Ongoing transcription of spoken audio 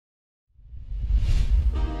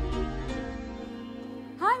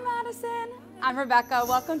I'm Rebecca.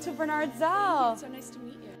 Welcome to Bernard Zell. It's so nice to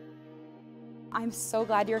meet you. I'm so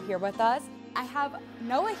glad you're here with us. I have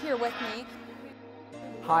Noah here with me.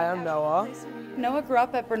 Hi, I'm Noah. Noah grew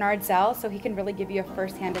up at Bernard Zell, so he can really give you a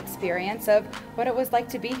first-hand experience of what it was like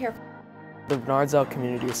to be here. The Bernard Zell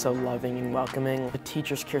community is so loving and welcoming. The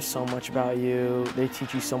teachers care so much about you. They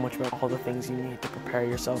teach you so much about all the things you need to prepare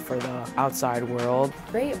yourself for the outside world.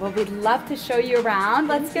 Great. Well, we'd love to show you around.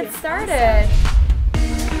 Let's get started.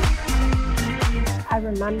 I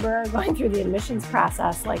remember going through the admissions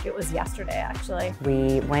process like it was yesterday, actually.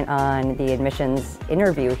 We went on the admissions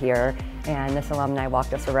interview here, and this alumni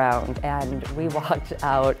walked us around, and we walked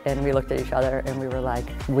out and we looked at each other and we were like,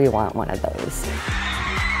 we want one of those.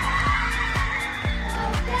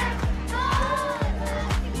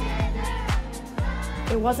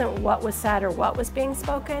 It wasn't what was said or what was being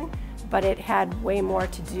spoken, but it had way more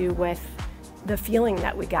to do with the feeling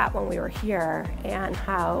that we got when we were here and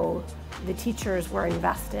how the teachers were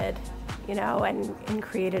invested, you know, and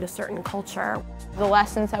created a certain culture. The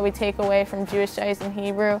lessons that we take away from Jewish studies and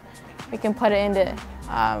Hebrew, we can put it into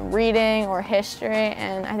reading or history,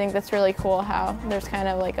 and I think that's really cool how there's kind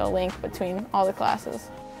of like a link between all the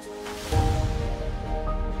classes.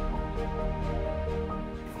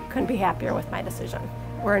 Couldn't be happier with my decision.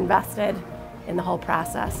 We're invested in the whole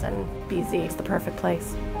process, and BZ is the perfect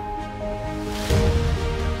place.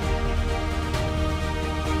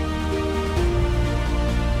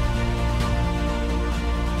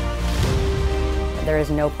 There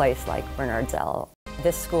is no place like Bernard Zell.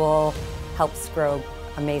 This school helps grow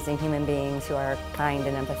amazing human beings who are kind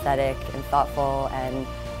and empathetic and thoughtful and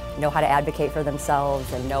know how to advocate for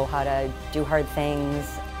themselves and know how to do hard things.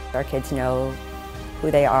 Our kids know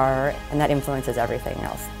who they are, and that influences everything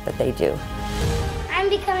else that they do. I'm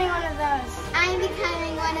becoming one of those. I'm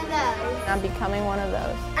becoming one of those. I'm becoming one of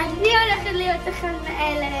those. I'm becoming one of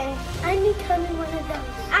those. I'm becoming one of those.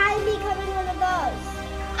 I'm becoming one of those.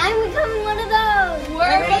 I'm becoming